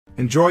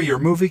Enjoy your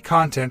movie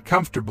content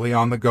comfortably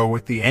on the go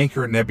with the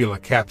Anker Nebula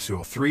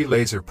Capsule 3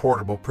 Laser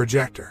Portable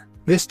Projector.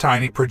 This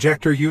tiny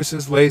projector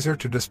uses laser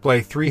to display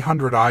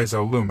 300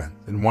 ISO lumen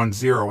and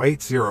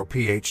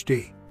 1080p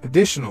HD.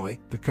 Additionally,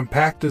 the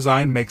compact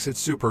design makes it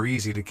super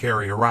easy to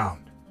carry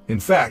around. In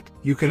fact,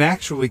 you can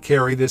actually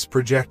carry this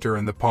projector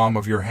in the palm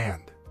of your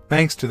hand.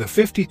 Thanks to the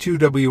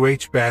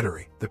 52Wh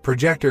battery, the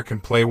projector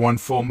can play one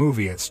full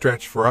movie at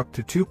stretch for up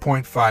to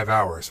 2.5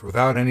 hours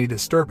without any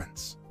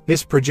disturbance.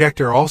 This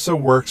projector also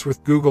works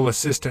with Google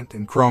Assistant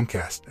and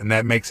Chromecast, and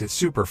that makes it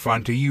super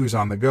fun to use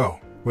on the go.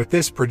 With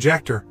this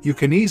projector, you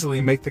can easily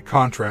make the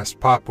contrast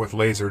pop with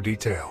laser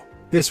detail.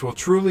 This will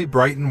truly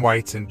brighten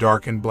whites and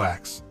darken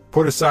blacks.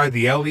 Put aside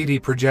the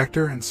LED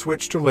projector and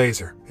switch to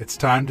laser. It's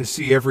time to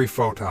see every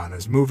photon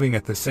is moving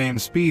at the same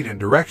speed and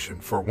direction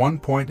for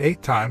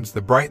 1.8 times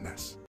the brightness.